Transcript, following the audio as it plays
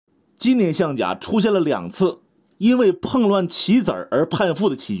今年象甲出现了2次因为碰乱棋子而判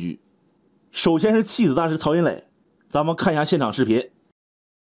负的棋局。首先是棋子大师曹云磊，咱们看一下现场视频。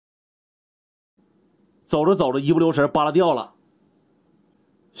走着走着一不留神扒拉掉了，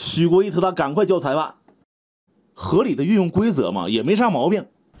许国义特大赶快叫裁判，合理的运用规则嘛，也没啥毛病。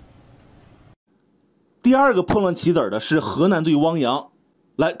第2个碰乱棋子的是河南队汪洋，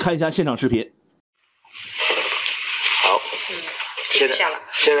来看一下现场视频。好，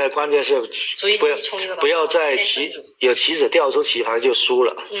现在关键是不要在有棋子掉出棋盘就输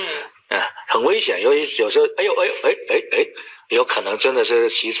了，很危险。有时候有可能真的是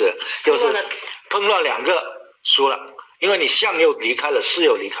棋子就是碰乱2个输了，因为你象又离开了，士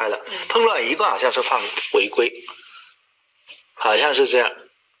又离开了，碰乱1个好像是判违规，好像是这样。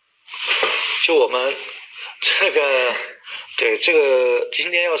就我们这个对这个今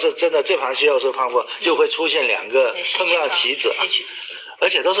天要是真的这盘棋要是判负，就会出现2个碰乱棋子，而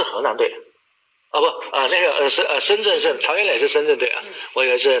且都是河南队。深圳是曹云磊是深圳队啊，我以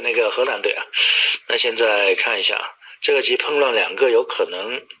为是那个河南队啊。那现在看一下这个棋碰乱2个有可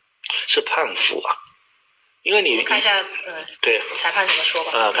能是判负啊，因为你看一下对裁判怎么说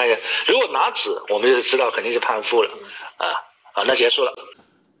吧。看一下，如果拿纸我们就知道肯定是判负了那结束了。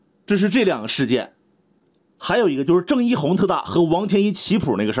这是这2个事件，还有一个就是郑一红特大和王天一棋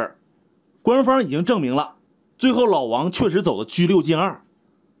谱那个事儿，官方已经证明了，最后老王确实走了车6进2，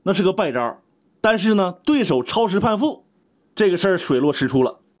那是个败招。但是呢，对手超时判负，这个事儿水落石出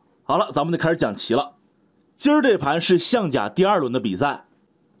了。好了，咱们得开始讲棋了。今儿这盘是象甲第2轮的比赛，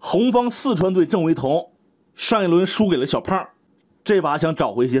红方四川队郑惟桐上一轮输给了小胖，这把想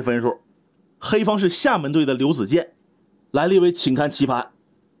找回一些分数。黑方是厦门队的刘子健，来列位请看棋盘，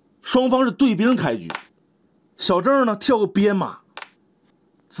双方是对兵开局。小郑呢跳个边马，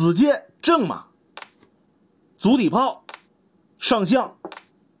子健正马，足底炮，上象，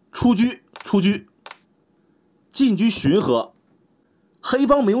出车。进车巡河，黑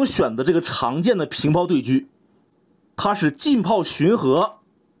方没有选择这个常见的平炮对车，他是进炮巡河，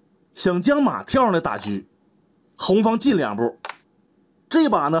想将马跳上来打车，红方进2步。这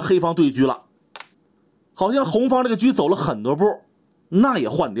把呢黑方对车了，好像红方这个车走了很多步，那也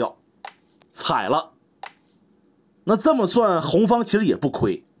换掉，踩了。那这么算红方其实也不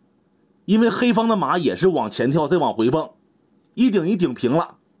亏，因为黑方的马也是往前跳再往回蹦，一顶平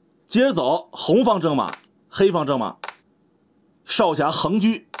了。接着走，红方正马，黑方正马，少侠横车，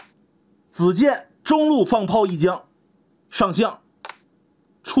子健中路放炮一将，上象，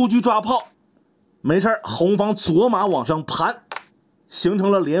出车抓炮，没事，红方左马往上盘，形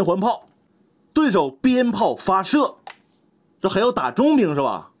成了连环炮，对手边炮发射，这还要打中兵是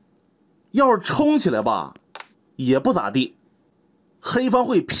吧？要是冲起来吧，也不咋地。黑方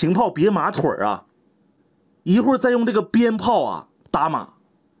会平炮别马腿啊，一会儿再用这个边炮打马。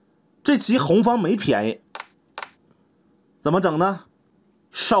这棋红方没便宜，怎么整呢？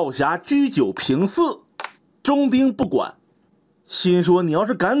少侠车9平4，中兵不管，心说你要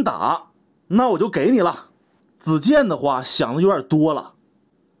是敢打，那我就给你了。子健的话想的有点多了，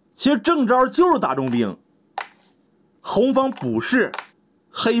其实正招就是打中兵。红方补士，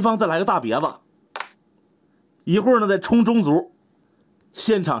黑方再来个大别子，一会儿呢再冲中卒。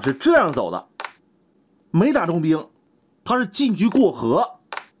现场是这样走的，没打中兵，他是进车过河。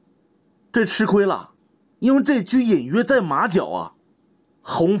这吃亏了，因为这车隐约在马脚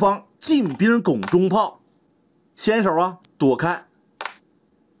红方进兵拱中炮，先手躲开，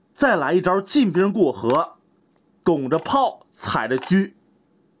再来一招进兵过河，拱着炮踩着车，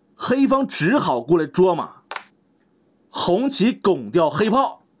黑方只好过来捉马，红棋拱掉黑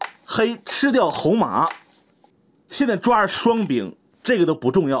炮，黑吃掉红马。现在抓着双兵，这个都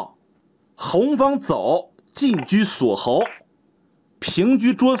不重要，红方走进车锁喉，平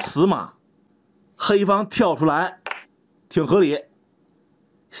车捉死马，黑方跳出来挺合理。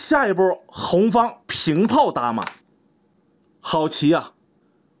下一步红方平炮打马，好棋啊。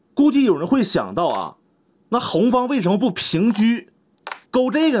估计有人会想到那红方为什么不平车勾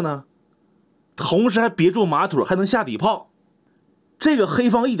这个呢？同时还别住马腿，还能下底炮。这个黑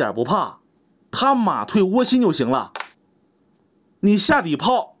方一点不怕，他马退窝心就行了。你下底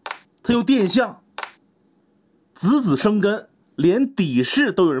炮他又垫象，子子生根，连底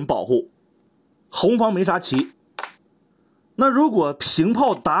士都有人保护，红方没啥棋。那如果平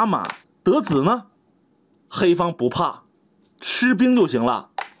炮打马得子呢？黑方不怕，吃兵就行了。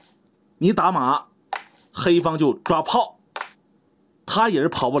你打马，黑方就抓炮，他也是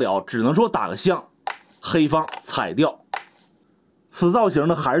跑不了，只能说打个象，黑方踩掉。此造型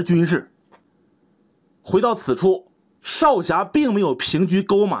呢还是军事。回到此处，少侠并没有平车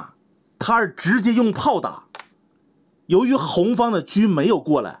勾马，他是直接用炮打。由于红方的车没有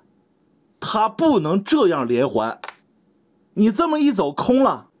过来，他不能这样连环。你这么一走空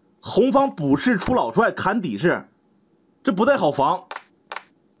了，红方补士出老帅砍底士，这不太好防。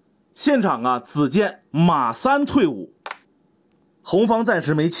现场啊，子健马3退5，红方暂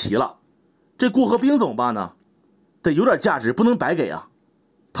时没棋了，这过河兵怎么办呢？得有点价值，不能白给啊。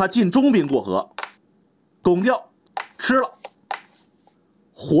他进中兵过河，拱掉吃了，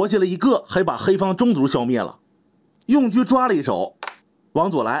活下了一个，还把黑方中卒消灭了。用车抓了一手，往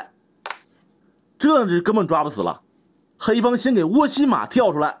左来，这是根本抓不死了。黑方先给窝西马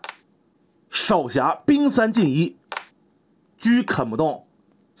跳出来，少侠兵3进1，车啃不动，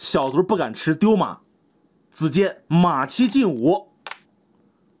小卒不敢吃丢马。子健马7进5，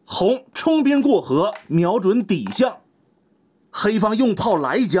红冲兵过河，瞄准底象。黑方用炮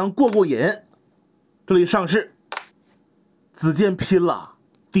来一将过瘾，这里上士，子健拼了，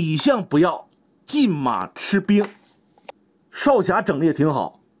底象不要，进马吃兵。少侠整的也挺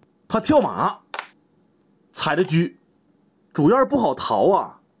好，他跳马踩着车，主要是不好逃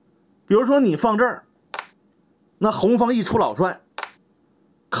啊。比如说你放这儿，那红方一出老帅，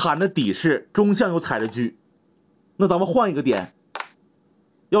砍着底士，中象又踩着车，那咱们换一个点，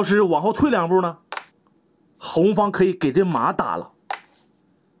要是往后退2步呢，红方可以给这马打了。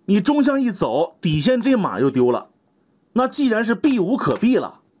你中象一走，底线这马又丢了，那既然是避无可避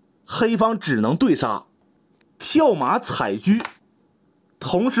了，黑方只能对杀，跳马踩车，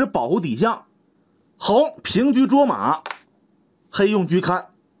同时保护底象。红平车捉马，黑用车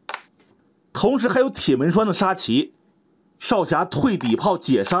看，同时还有铁门栓的杀棋。少侠退底炮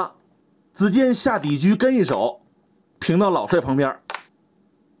解杀，子健下底车跟一手，平到老帅旁边，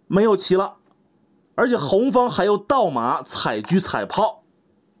没有棋了。而且红方还有倒马踩车踩炮，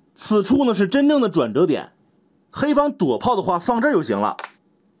此处呢是真正的转折点。黑方躲炮的话放这儿就行了。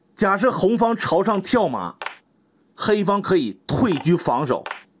假设红方朝上跳马，黑方可以退车防守，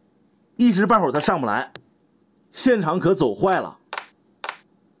一时半会儿他上不来，现场可走坏了。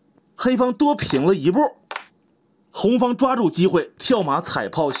黑方多平了一步，红方抓住机会跳马踩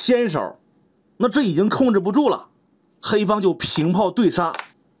炮先手，那这已经控制不住了，黑方就平炮对杀。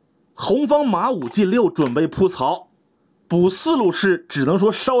红方马5进6准备扑曹，补4路士只能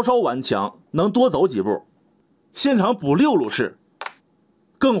说稍稍顽强，能多走几步。现场补6路士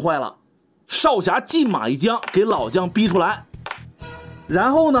更坏了，少侠进马一将给老将逼出来，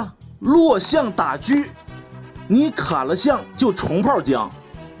然后呢落象打车，你砍了象就重炮将，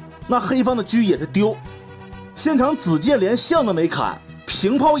那黑方的车也是丢。现场子健连象都没砍，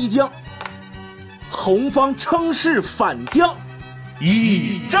平炮一将，红方称是反将，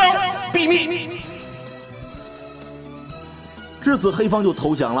一招毙命。至此黑方就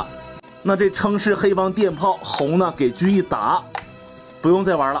投降了。那这称是黑方电炮，红呢给车一打，不用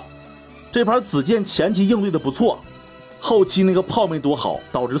再玩了。这盘子健前期应对的不错，后期那个炮没躲好，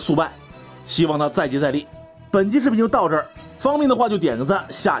导致速败，希望他再接再厉。本期视频就到这儿，方便的话就点个赞，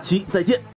下期再见。